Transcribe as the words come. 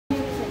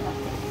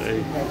Hey.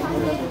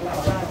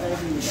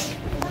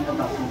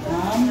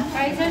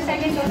 Pfizer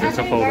second dose. There's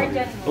a photo.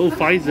 Oh,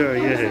 Pfizer,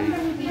 yeah.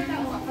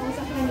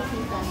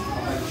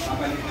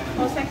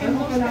 Oh, second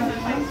dose.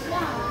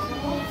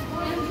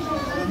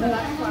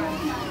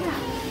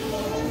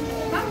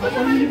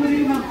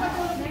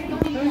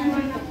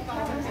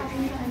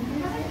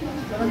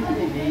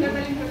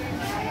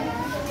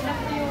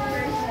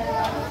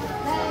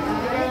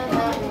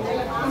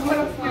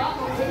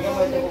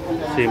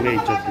 Same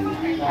age as you.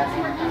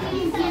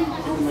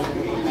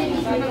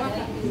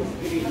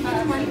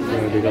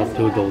 They got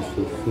 2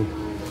 doses.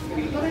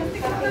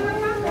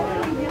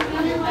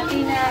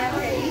 Athena,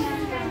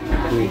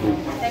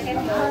 second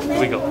dose. Here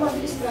we go.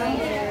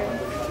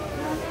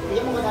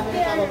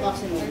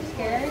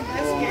 Scared?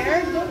 I'm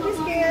scared. Don't be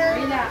scared.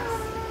 Relax.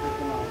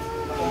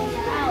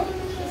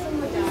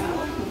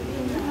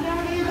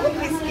 Don't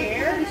be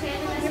scared.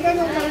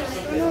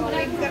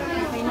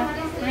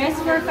 Rest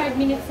for 5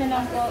 minutes na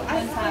lang po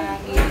dun sa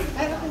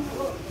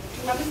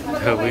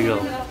There we go.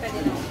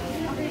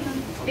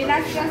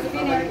 Relax ka,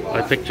 dinner.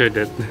 I pictured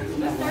it.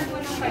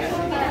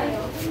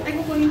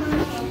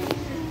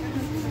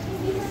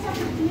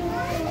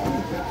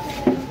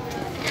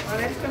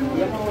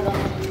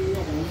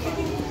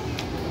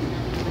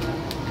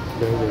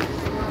 There it is.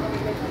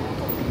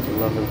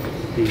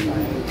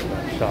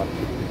 11:16 shot.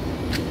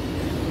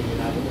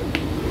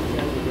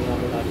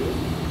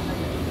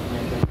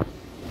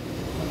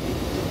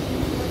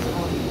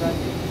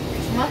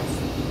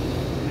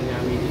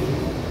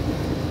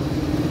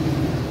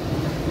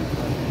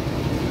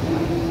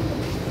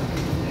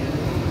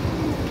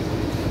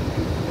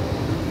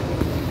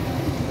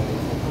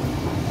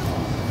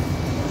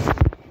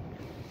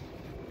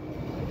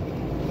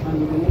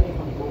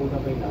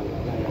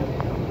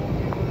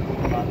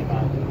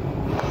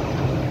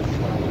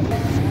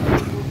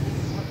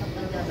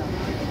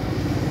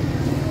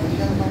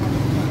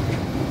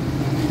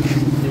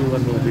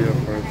 What will be your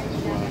first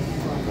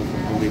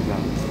movie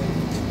plan?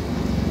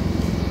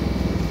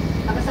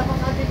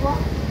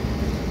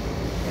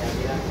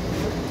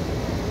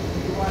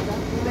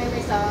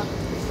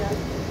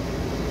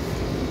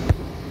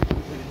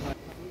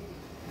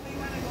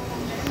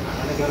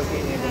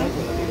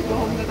 Go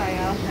home na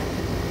tayo.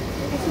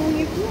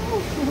 Sungit mo.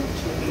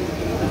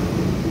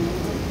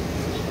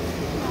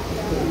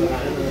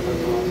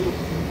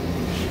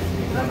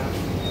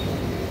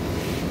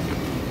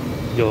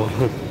 Yo.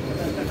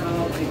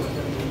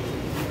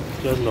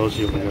 Just knows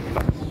you when you're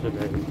fast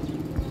today.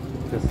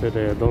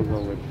 Yesterday I don't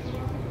know it.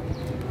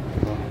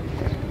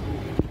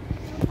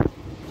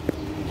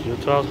 You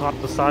tell how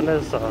hot the sun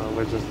is,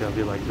 we're just gonna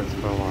be like this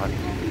for a while.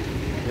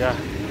 Yeah.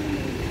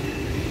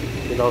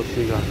 You know,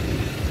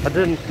 I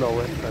didn't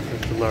know it, I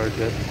just learned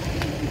it.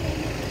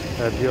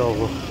 And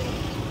yo, I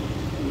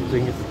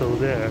think it's still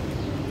there.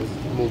 Just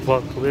move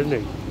on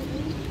cleaning.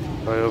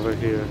 Right over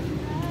here.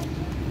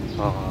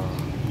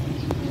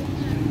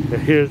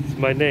 Here's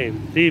my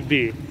name,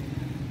 DB.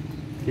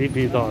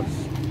 DB dots.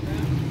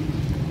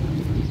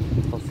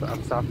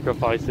 I'm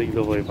sacrificing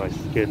the way my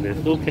skin is.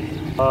 Okay.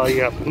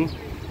 Yeah.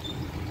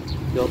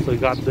 You also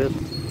got this.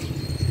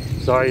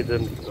 Sorry, I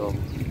didn't. No.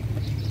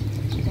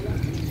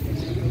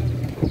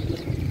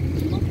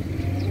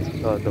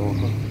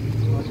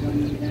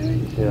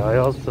 Yeah, I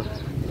also.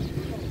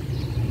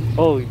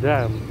 Oh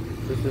damn!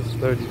 This is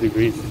 30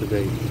 degrees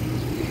today.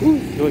 Ooh,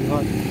 it's going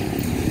on.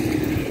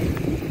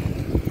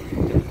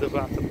 It's the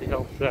Vaccinated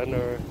Health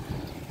Center.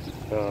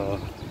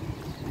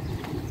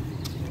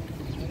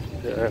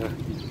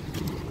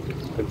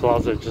 The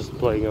claws are just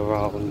playing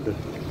around.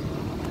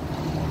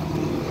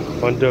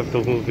 Wonder if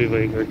the movie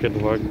maker can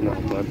work now,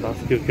 but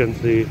as you can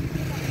see,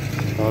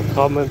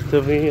 comment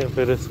to me if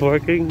it is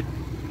working,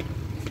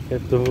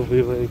 if the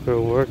movie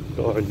maker worked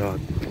or not.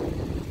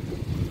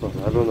 Well,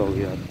 I don't know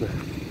yet.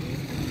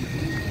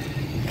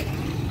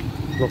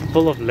 Look,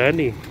 full of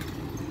Lenny.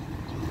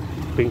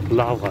 Pink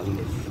lavas.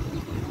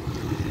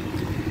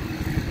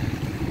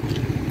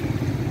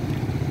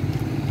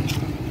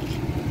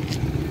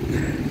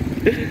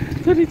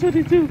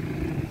 2022.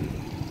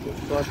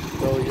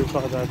 So you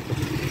saw that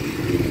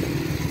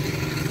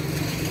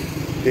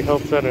the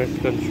health center is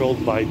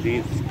controlled by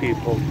these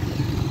people.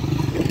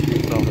 You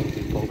saw the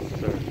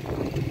poster.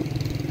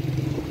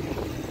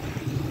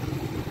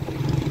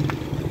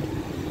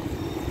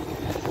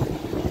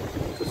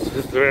 This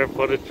is rare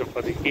footage of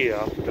Paniqui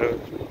after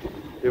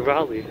the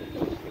rally.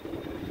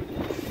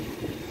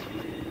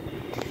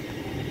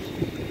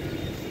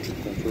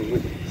 That's what it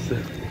is.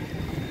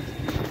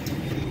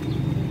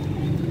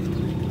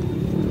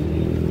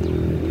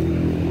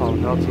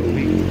 Not so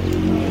weak.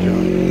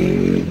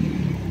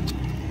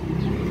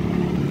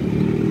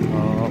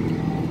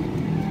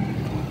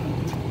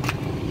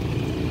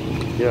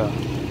 Yeah.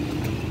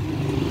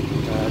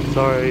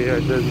 Sorry I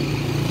didn't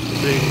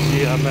stream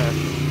GMS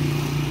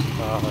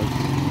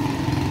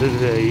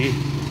today,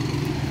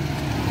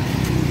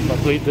 but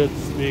we did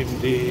stream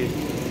the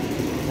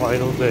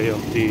final day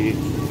of the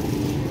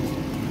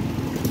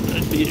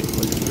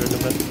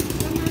tournament.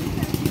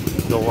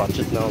 Go watch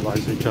it now,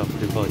 live switch up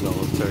before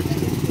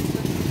 $13.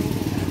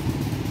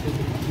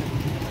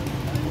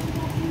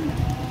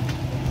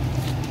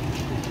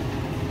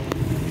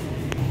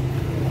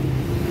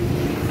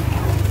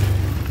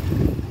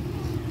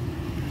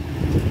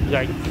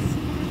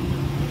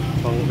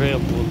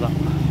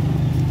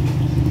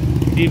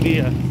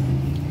 TVS.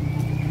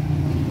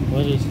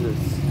 What is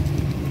this?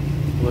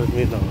 Let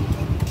me know.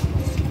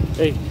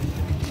 Hey.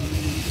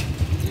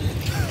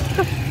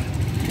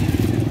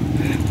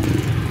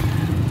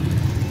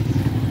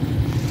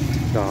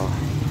 Oh.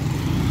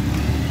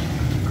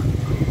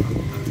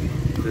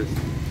 This.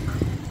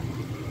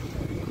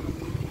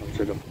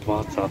 After the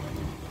water.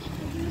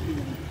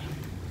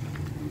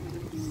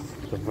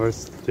 The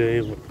first day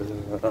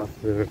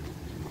after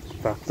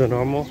back to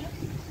normal.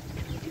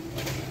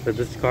 But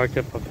this car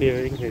kept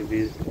appearing.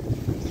 Maybe it's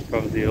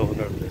from the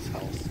owner of this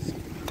house.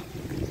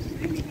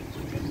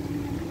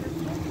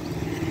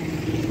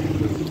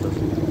 This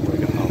doesn't look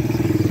like a house.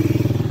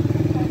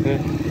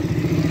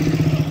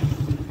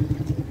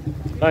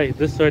 Hi,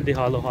 this is where the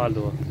halo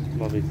halo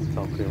mommy's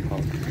talking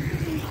about.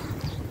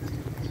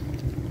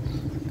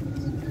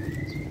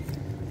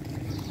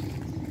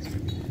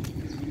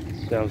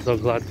 Yeah, I'm so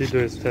glad to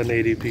do this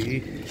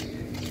 1080p.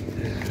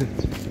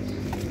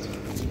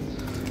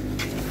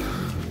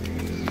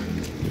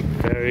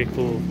 Very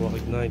cool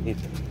vlog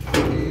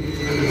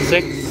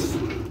 96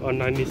 or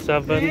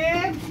 97.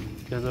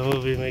 Because the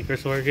movie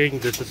maker's working.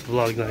 This is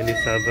vlog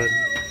 97.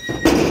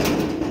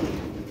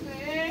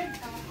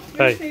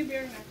 Hey.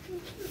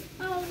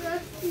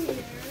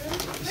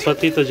 It's what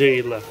Tito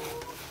J left.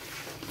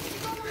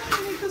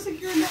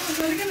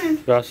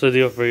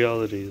 Rhapsody of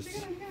Realities.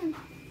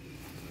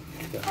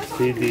 Yeah,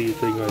 CD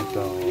thing right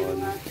now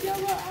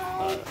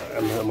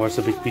on more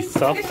sa big piece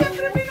stuff.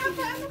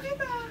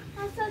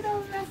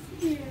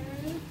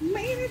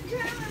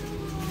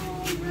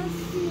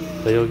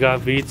 So you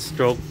got heat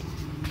stroke.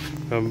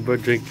 Remember,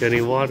 drink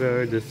any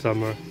water this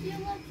summer.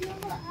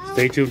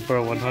 Stay tuned for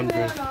a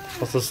 100.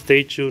 Also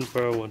stay tuned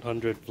for a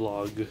 100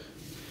 vlog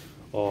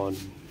on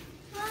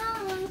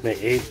May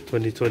 8th,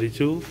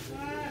 2022.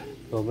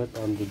 Film it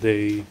on the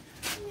day.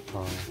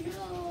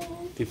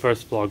 The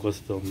first vlog was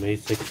filmed May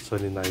 6th,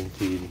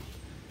 2019.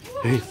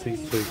 May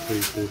 6th,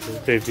 2022.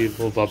 Okay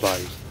people, bye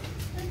bye.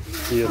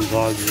 See you in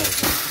vlog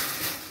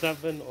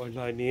 7 or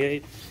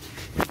 98.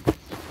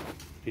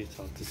 Peace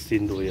out to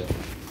Duya.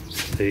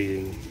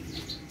 Staying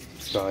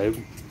subscribed.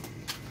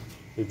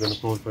 We've been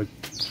uploading for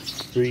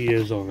 3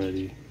 years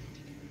already.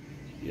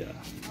 Yeah.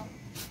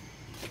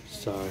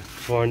 Sorry.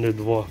 400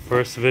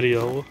 first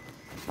video.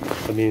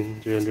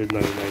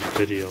 399th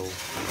video.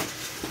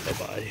 Bye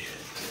bye.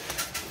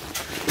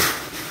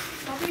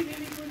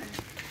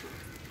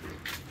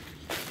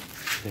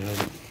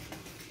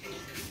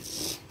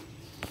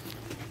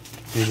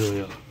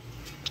 Duya.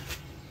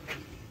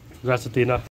 Congrats, Athena.